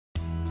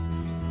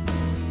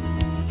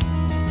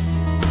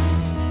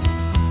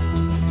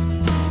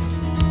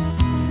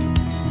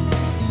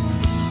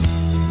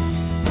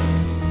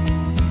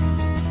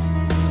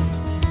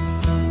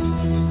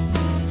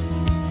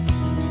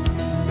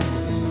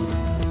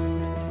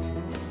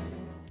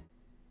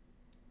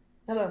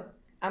Hello,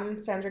 I'm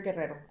Sandra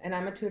Guerrero, and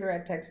I'm a tutor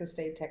at Texas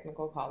State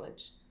Technical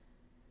College.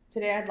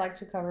 Today I'd like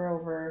to cover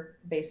over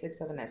basics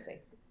of an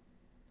essay.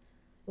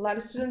 A lot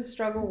of students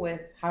struggle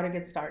with how to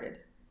get started,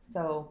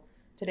 so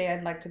today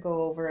I'd like to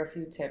go over a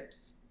few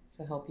tips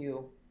to help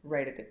you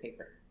write a good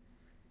paper.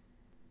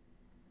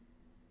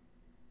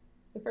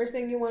 The first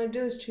thing you want to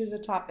do is choose a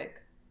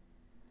topic.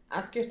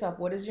 Ask yourself,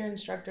 what is your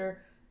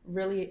instructor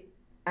really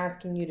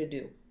asking you to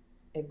do?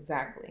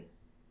 Exactly.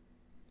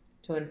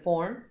 To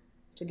inform,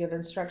 to give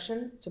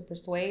instructions, to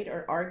persuade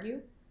or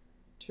argue,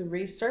 to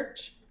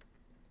research.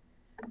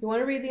 You want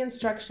to read the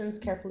instructions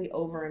carefully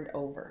over and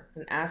over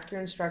and ask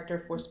your instructor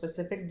for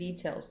specific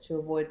details to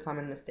avoid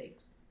common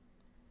mistakes.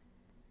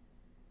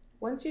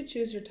 Once you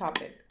choose your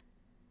topic,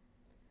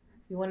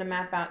 you want to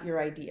map out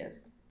your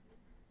ideas.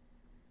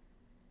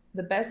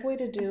 The best way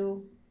to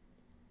do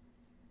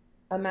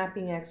a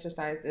mapping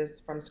exercise is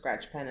from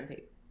scratch pen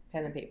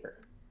and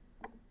paper.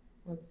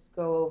 Let's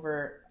go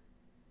over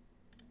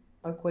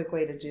a quick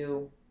way to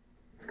do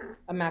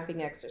a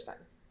mapping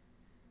exercise.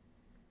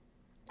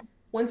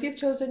 Once you've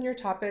chosen your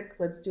topic,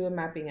 let's do a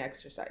mapping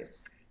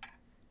exercise.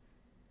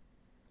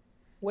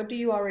 What do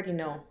you already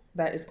know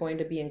that is going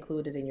to be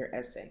included in your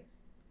essay?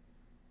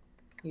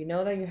 You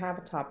know that you have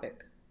a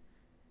topic.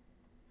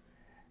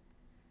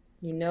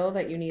 You know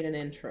that you need an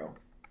intro.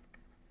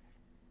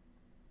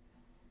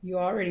 You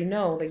already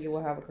know that you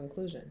will have a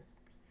conclusion.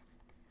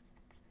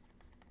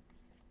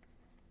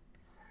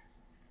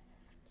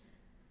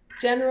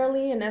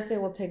 Generally, an essay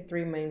will take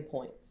 3 main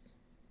points.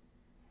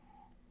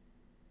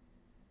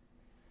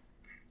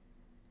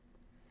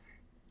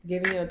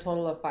 Giving you a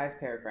total of 5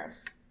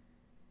 paragraphs.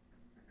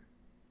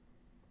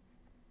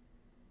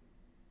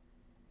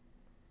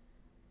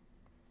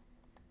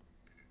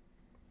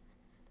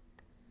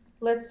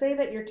 Let's say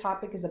that your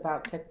topic is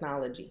about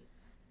technology,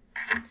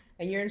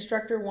 and your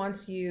instructor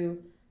wants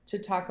you to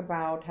talk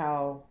about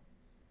how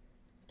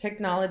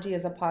technology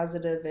is a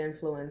positive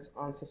influence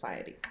on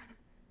society.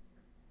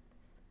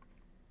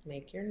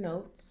 Make your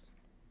notes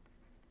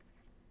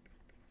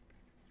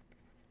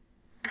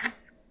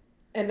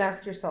and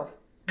ask yourself,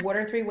 what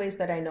are 3 ways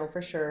that I know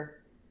for sure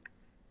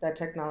that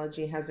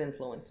technology has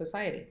influenced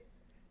society?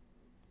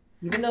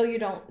 Even though you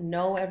don't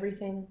know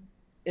everything,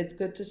 it's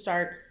good to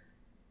start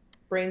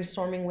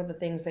brainstorming with the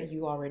things that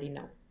you already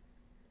know.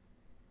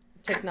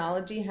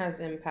 Technology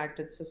has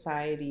impacted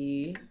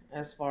society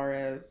as far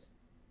as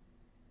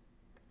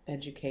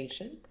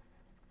education.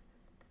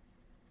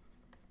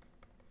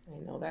 I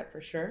know that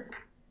for sure.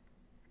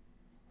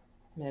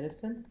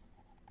 Medicine.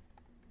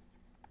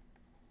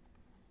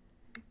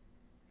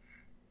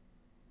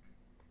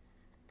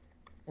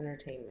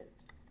 Entertainment.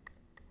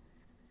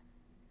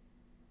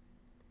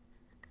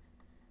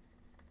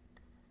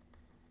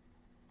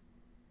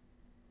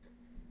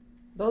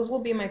 Those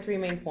will be my 3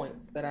 main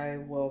points that I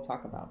will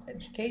talk about.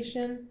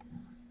 Education.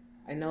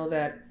 I know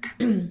that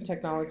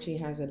technology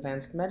has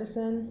advanced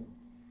medicine.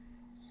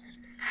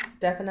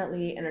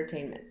 Definitely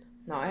entertainment.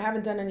 Now, I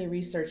haven't done any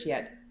research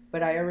yet,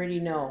 but I already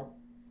know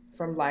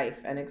from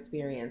life and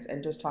experience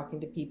and just talking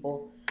to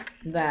people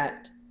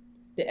that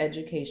the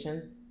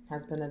education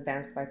has been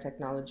advanced by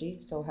technology,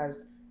 so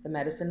has the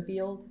medicine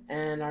field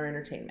and our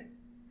entertainment.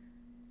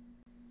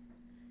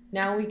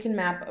 Now we can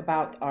map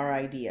about our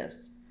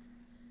ideas.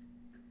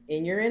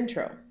 In your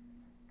intro,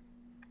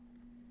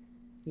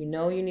 you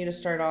know you need to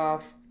start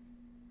off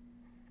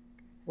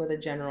with a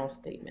general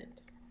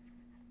statement.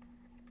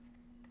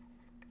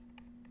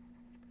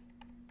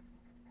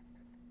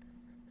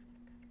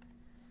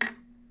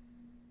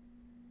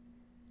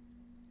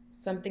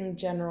 Something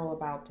general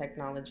about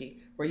technology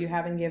where you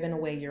haven't given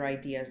away your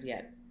ideas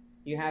yet.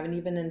 You haven't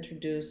even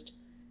introduced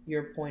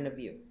your point of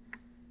view.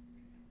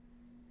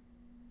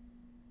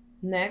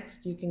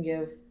 Next, you can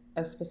give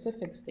a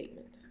specific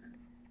statement.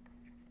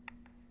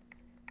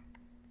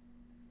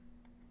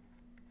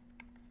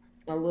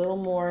 A little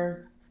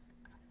more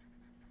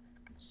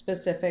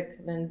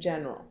specific than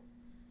general,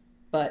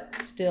 but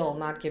still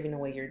not giving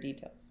away your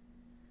details.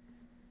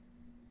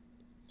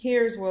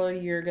 Here's where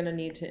you're going to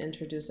need to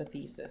introduce a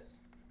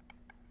thesis.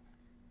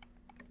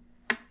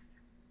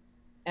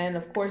 And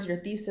of course, your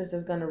thesis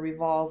is going to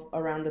revolve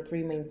around the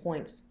 3 main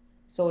points.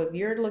 So if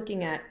you're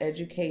looking at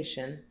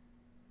education,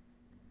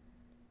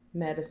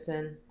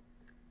 medicine,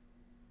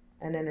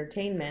 and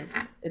entertainment,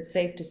 it's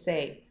safe to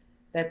say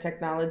that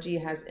technology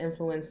has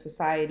influenced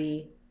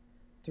society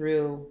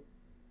through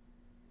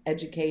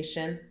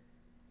education,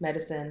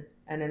 medicine,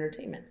 and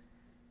entertainment.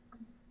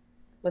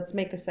 Let's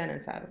make a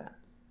sentence out of that.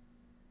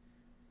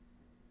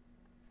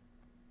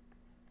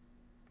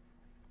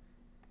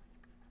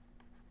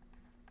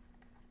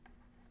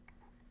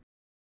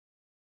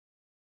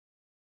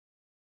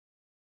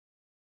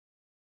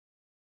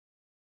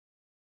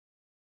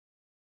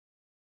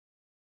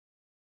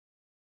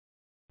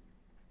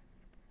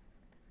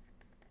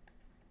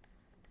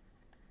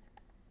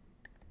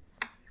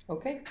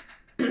 Okay,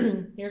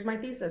 here's my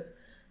thesis.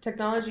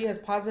 Technology has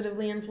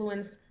positively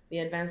influenced the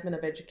advancement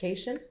of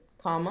education,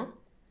 comma,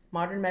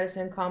 modern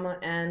medicine, comma,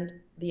 and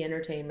the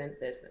entertainment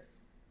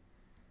business.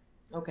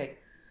 Okay,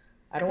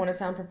 I don't want to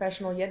sound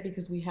professional yet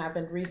because we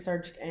haven't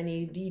researched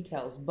any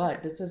details,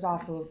 but this is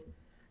off of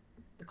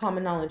the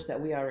common knowledge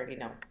that we already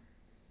know.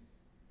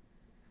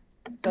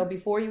 So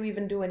before you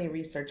even do any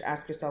research,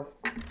 ask yourself,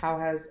 how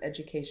has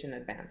education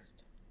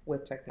advanced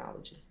with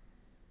technology?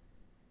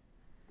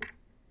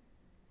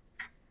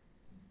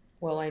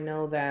 Well, I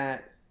know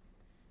that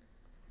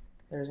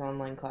there's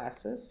online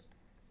classes.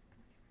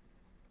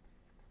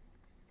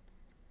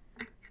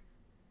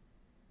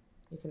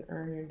 You can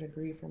earn your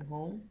degree from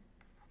home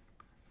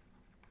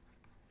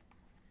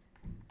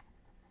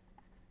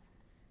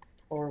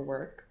or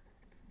work.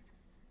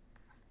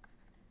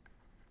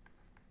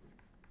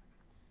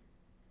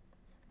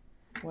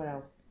 What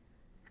else?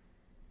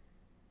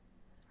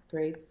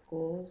 Grade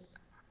schools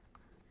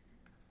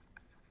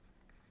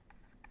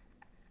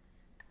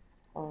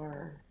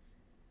are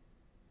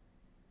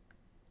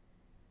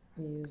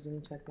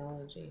using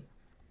technology.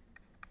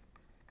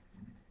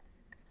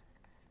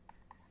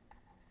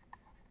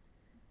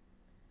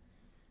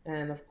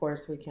 And of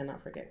course, we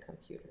cannot forget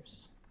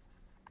computers.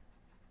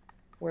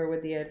 Where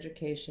would the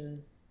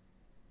education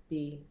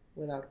be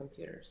without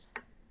computers?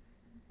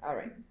 All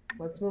right,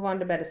 let's move on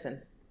to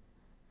medicine.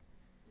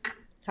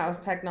 How has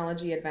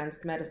technology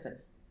advanced medicine?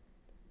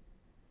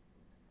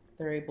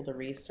 They're able to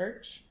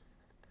research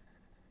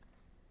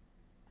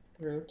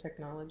through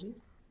technology.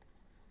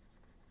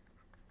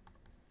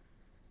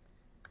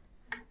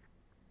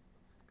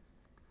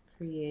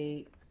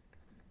 Create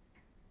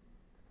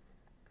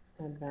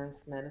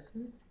advanced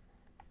medicine.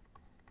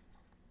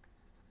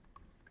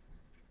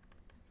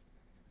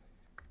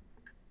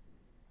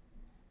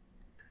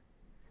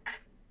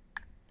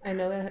 I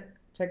know that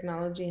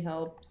technology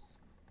helps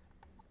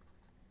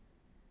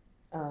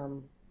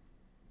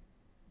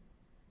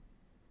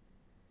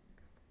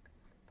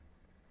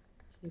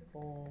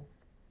people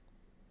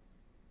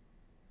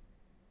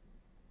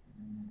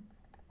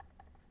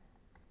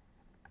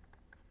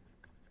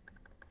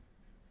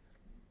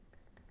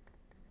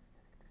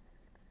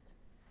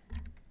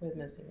with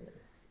missing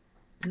limbs.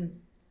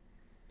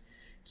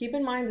 Keep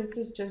in mind, this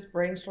is just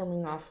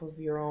brainstorming off of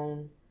your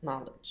own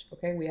knowledge,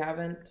 okay? We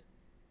haven't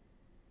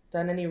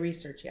done any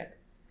research yet.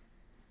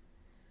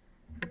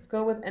 Let's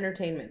go with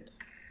entertainment.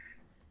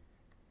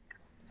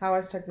 How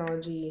has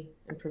technology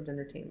improved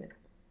entertainment?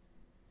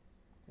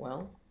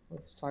 Well,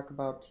 let's talk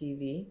about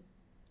TV,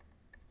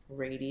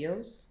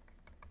 radios,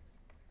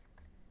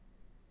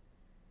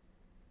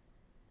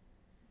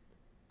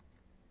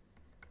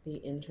 the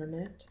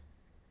internet,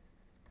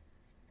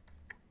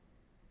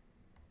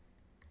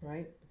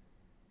 right?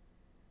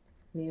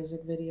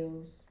 Music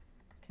videos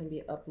can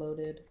be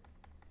uploaded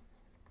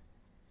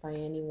by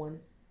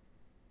anyone.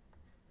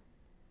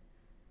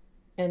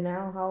 And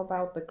now, how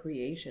about the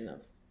creation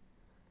of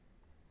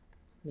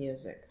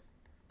music?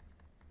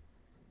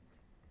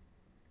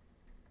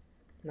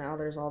 Now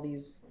there's all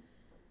these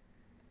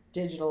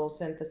digital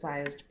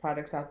synthesized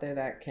products out there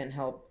that can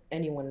help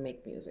anyone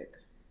make music.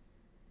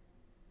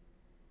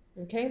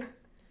 Okay?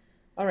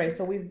 All right,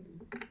 so we've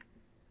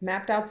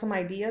mapped out some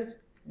ideas.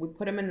 We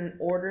put them in an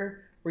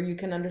order where you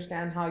can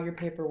understand how your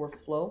paper will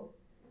flow.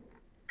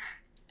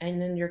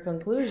 And in your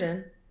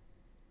conclusion,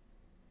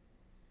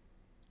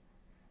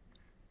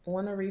 I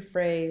want to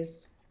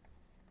rephrase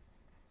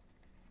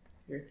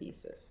your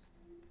thesis.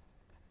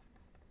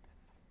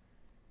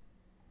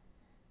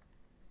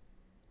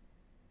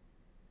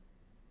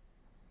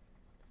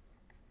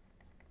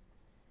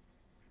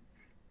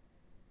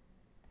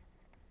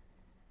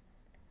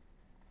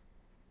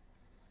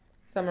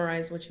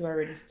 Summarize what you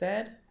already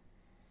said.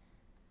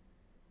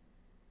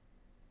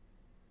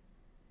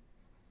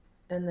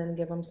 And then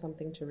give them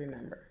something to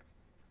remember.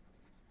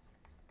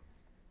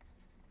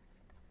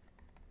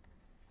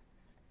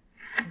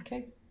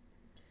 Okay.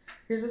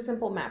 Here's a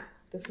simple map.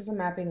 This is a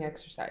mapping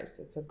exercise.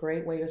 It's a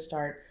great way to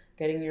start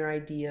getting your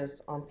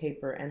ideas on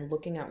paper and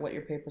looking at what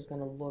your paper is going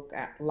to look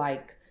at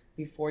like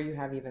before you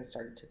have even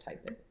started to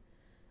type it.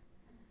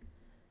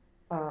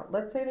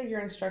 Let's say that your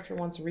instructor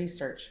wants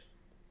research.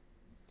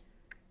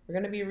 We're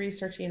going to be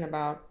researching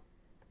about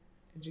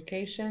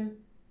education,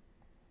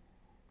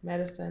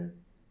 medicine,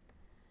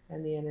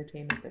 and the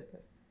entertainment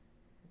business.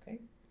 Okay,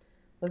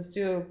 let's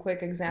do a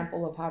quick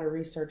example of how to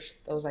research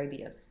those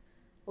ideas.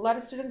 A lot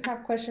of students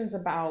have questions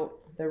about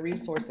the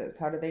resources.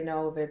 How do they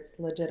know if it's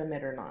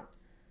legitimate or not?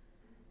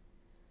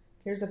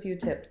 Here's a few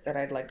tips that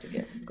I'd like to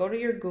give. Go to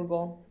your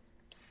Google.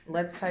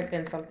 Let's type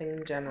in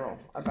something general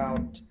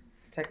about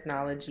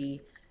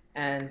technology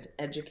and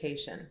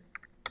education.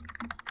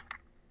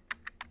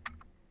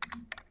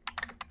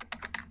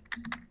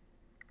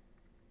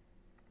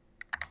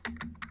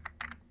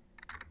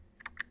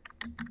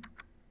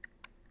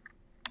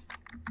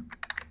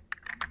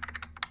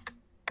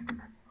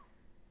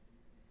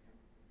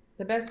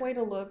 The best way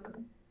to look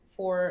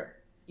for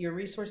your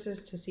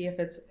resources to see if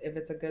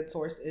it's a good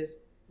source is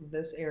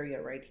this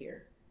area right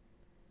here.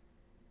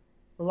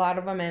 A lot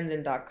of them end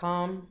in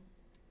 .com,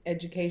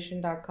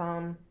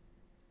 education.com.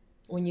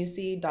 When you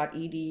see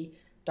 .ed,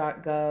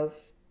 .gov,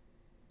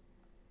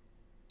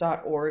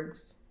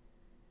 .orgs,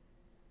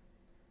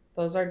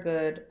 Those are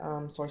good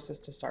sources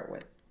to start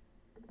with.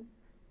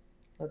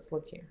 Let's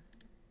look here.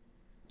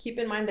 Keep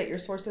in mind that your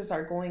sources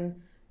are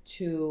going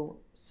to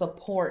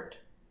support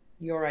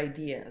your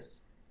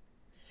ideas.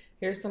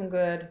 Here's some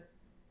good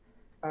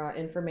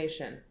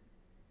information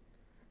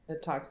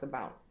it talks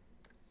about.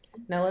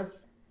 Now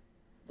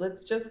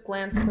let's just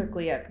glance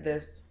quickly at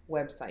this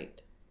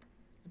website.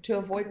 To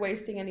avoid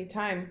wasting any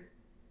time,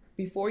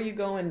 before you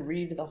go and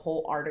read the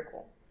whole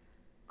article,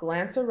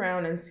 glance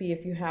around and see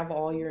if you have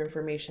all your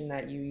information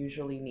that you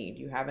usually need.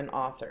 You have an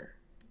author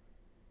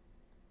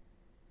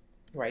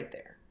right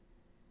there.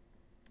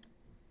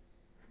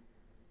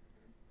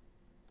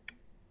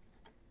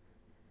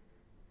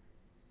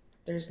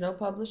 There's no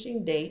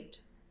publishing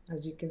date.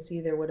 As you can see,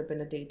 there would have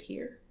been a date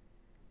here.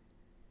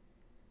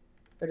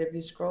 But if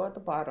you scroll at the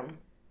bottom,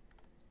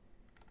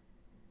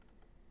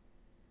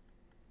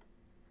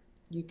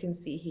 you can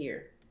see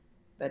here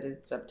that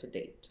it's up to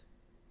date.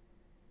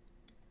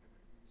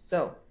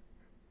 So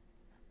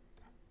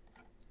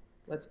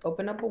let's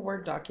open up a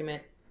Word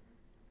document.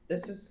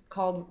 This is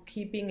called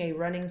keeping a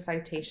running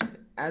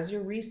citation. As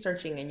you're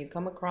researching and you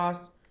come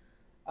across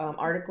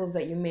articles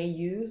that you may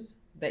use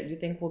that you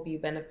think will be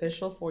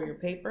beneficial for your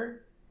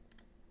paper,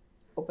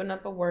 open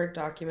up a Word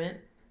document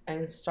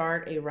and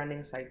start a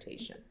running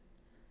citation.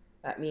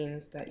 That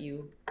means that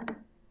you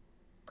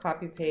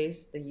copy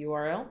paste the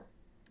URL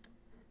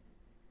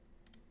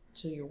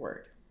to your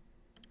Word.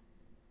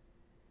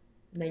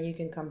 Then you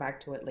can come back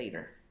to it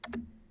later.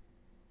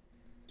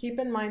 Keep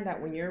in mind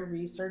that when you're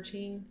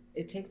researching,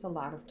 it takes a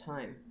lot of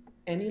time.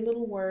 Any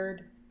little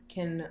word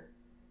can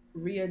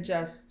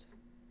readjust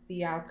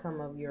the outcome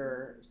of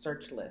your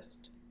search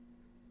list.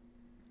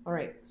 All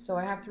right, so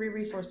I have 3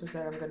 resources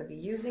that I'm going to be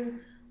using.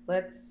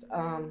 Let's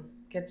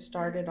get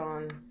started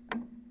on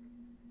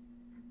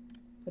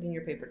putting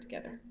your paper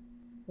together.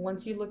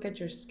 Once you look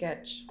at your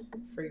sketch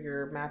for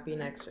your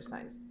mapping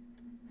exercise,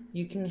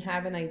 you can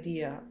have an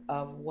idea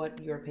of what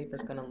your paper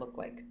is going to look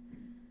like.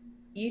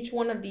 Each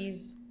one of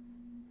these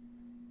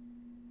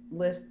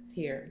lists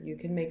here, you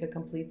can make a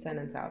complete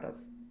sentence out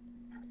of.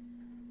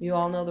 You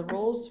all know the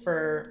rules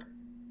for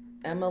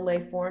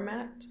MLA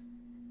format,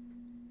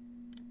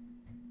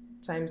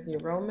 Times New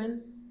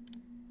Roman,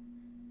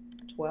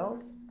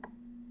 12.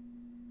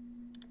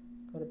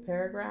 Go to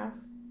paragraph.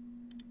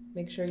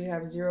 Make sure you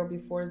have 0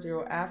 before,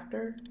 0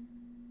 after,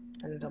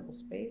 and a double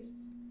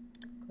space.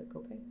 Click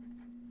OK.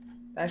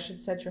 That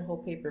should set your whole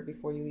paper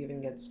before you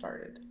even get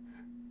started.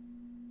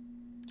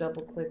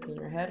 Double click in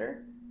your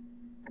header.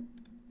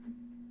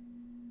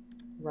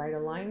 Right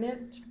align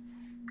it.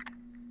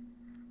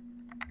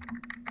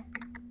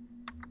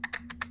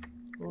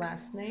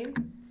 Last name.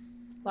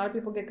 A lot of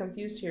people get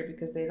confused here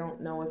because they don't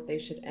know if they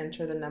should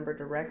enter the number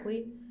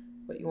directly.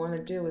 What you want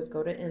to do is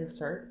go to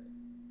Insert,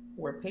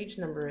 where page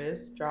number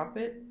is, drop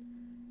it,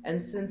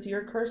 and since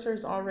your cursor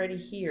is already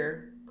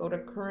here, go to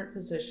Current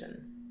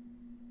Position,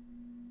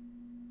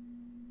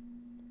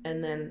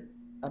 and then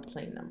a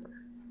plain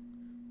number.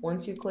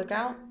 Once you click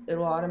out, it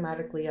will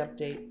automatically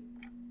update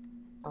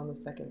on the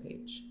second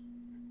page.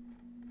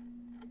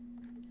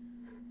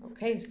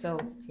 Okay, so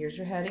here's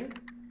your heading.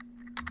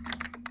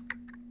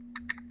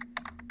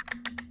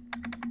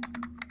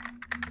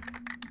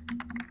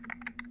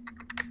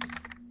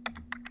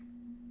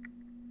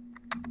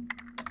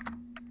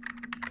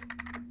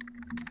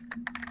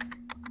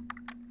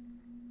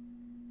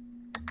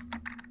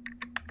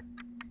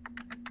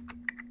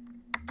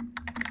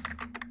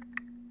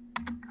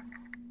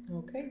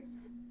 Okay.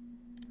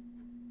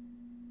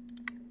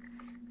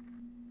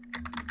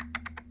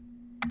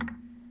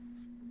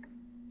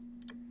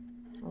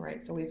 All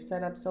right, so we've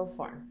set up so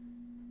far.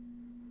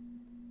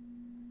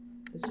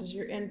 This is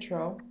your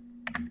intro.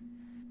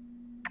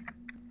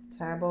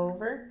 Tab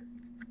over.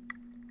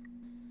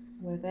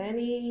 With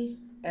any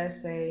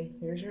essay,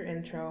 here's your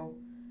intro.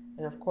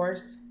 And of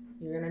course,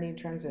 you're gonna need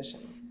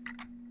transitions.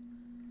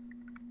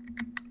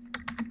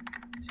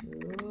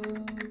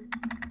 To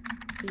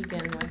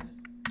begin with.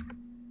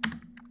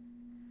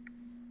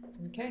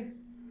 Okay,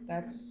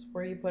 that's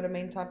where you put a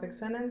main topic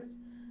sentence.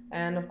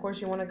 And of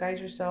course, you want to guide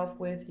yourself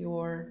with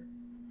your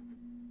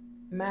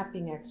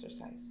mapping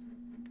exercise.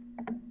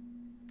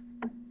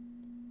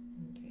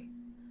 Okay,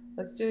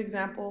 let's do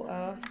example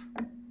of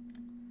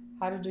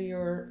how to do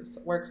your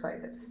works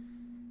cited.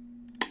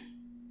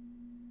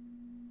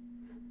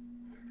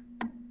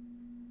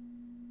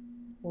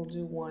 We'll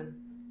do one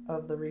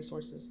of the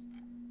resources.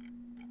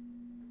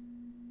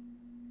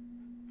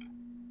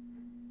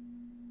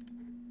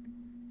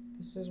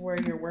 This is where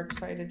your works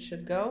cited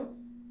should go.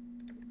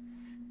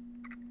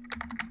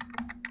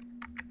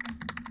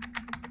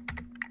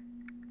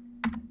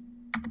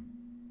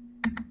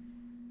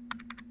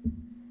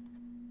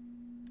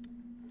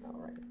 All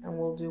right, and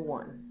we'll do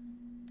one.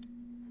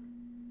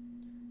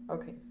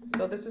 Okay,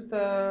 so this is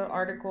the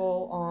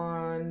article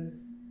on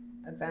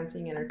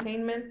advancing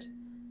entertainment.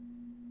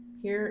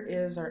 Here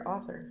is our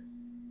author.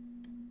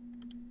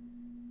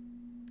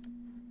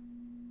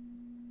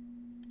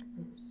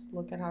 Let's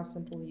look at how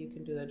simple you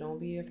can do that. Don't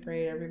be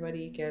afraid.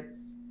 Everybody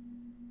gets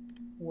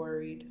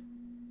worried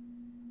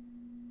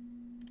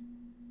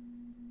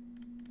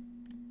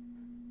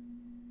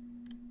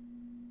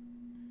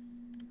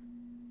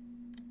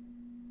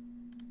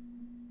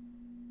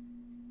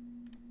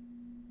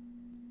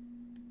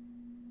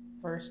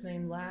First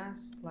name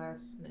last,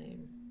 last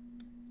name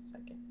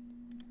second.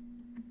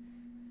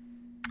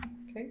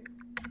 Okay.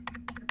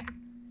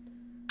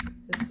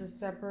 This is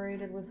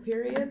separated with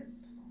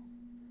periods.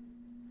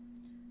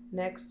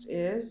 Next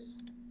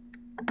is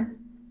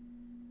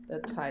the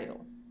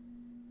title.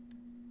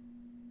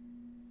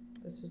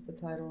 This is the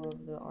title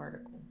of the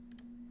article.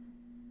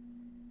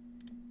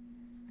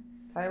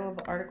 Title of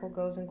the article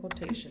goes in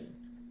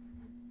quotations.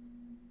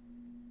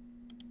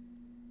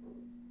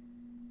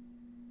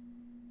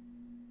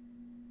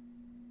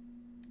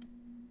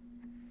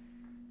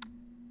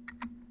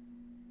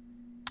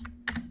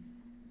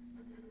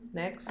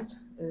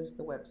 Next is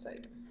the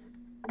website.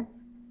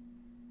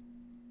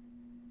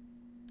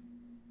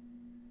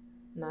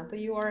 Not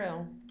the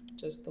URL,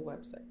 just the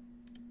website.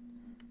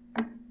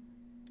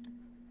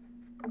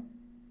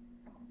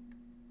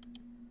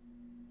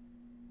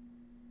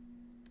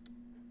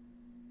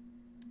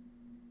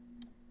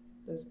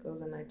 This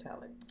goes in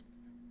italics.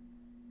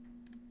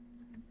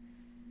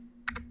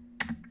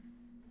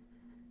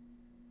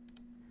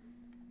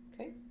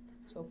 Okay,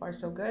 so far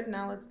so good.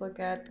 Now let's look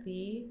at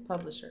the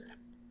publisher.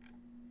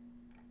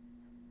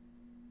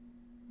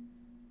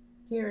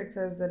 Here it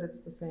says that it's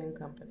the same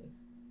company,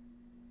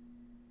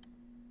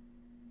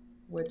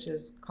 which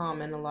is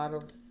common. A lot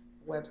of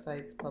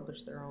websites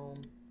publish their own.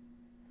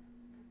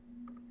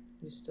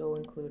 You still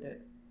include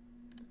it.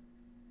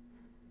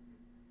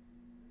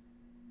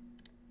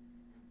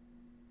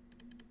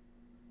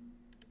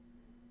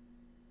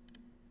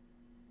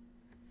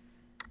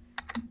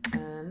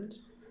 And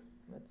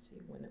let's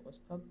see when it was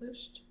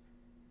published.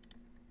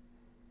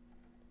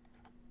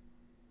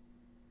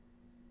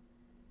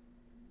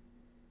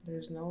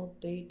 There's no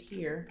date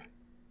here,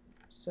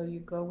 so you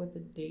go with the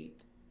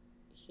date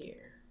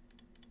here.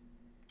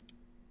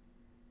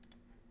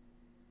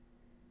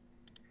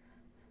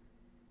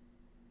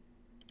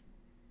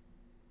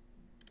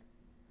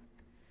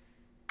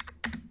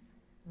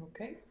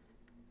 Okay.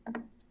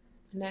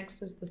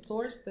 Next is the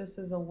source. This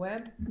is a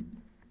web.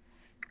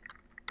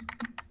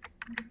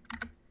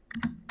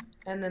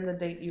 And then the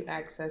date you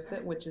accessed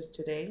it, which is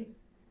today.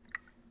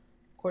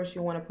 Of course,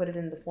 you want to put it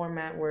in the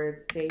format where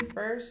it's day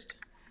first,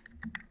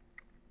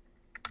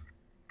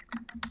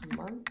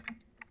 month,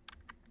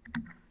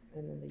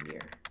 and then the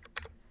year.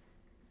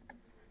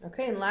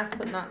 Okay, and last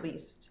but not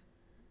least,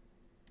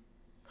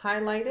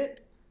 highlight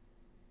it,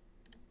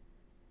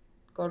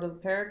 go to the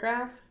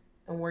paragraph,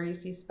 and where you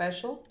see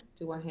special,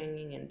 do a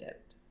hanging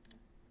indent.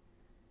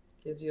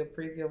 Gives you a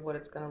preview of what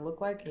it's going to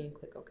look like, and you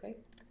click OK.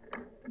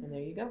 And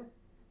there you go.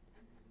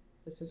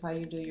 This is how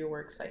you do your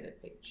works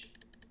cited page.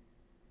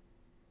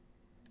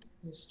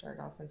 You start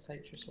off and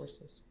cite your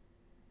sources.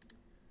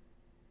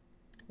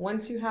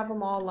 Once you have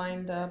them all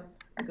lined up,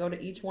 go to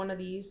each one of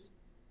these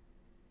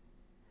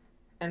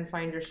and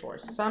find your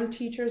source. Some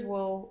teachers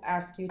will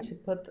ask you to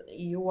put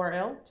the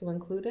URL to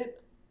include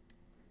it.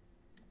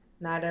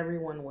 Not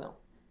everyone will.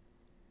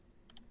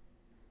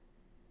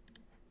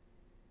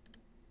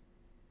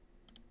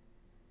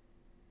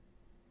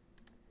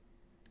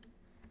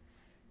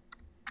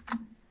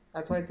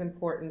 That's why it's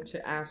important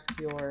to ask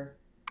your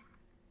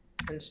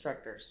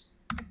instructors.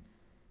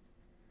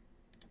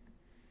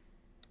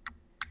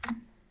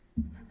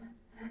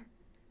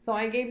 So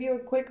I gave you a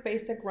quick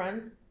basic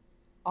run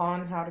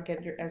on how to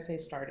get your essay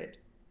started.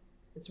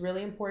 It's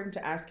really important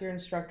to ask your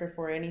instructor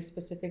for any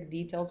specific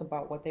details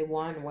about what they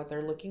want and what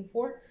they're looking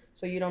for,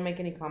 so you don't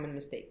make any common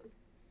mistakes.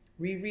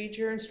 Reread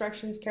your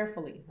instructions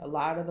carefully. A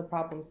lot of the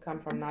problems come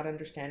from not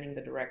understanding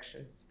the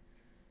directions.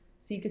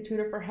 Seek a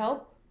tutor for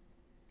help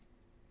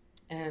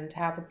and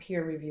have a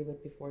peer review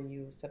it before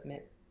you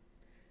submit.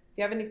 If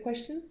you have any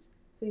questions,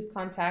 please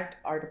contact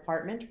our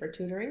department for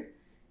tutoring.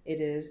 It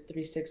is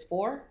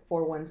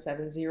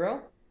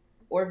 364-4170,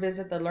 or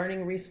visit the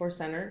Learning Resource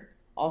Center,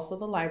 also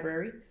the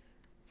library,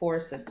 for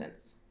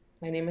assistance.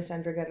 My name is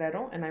Sandra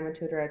Guerrero, and I'm a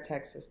tutor at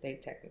Texas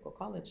State Technical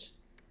College.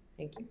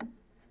 Thank you.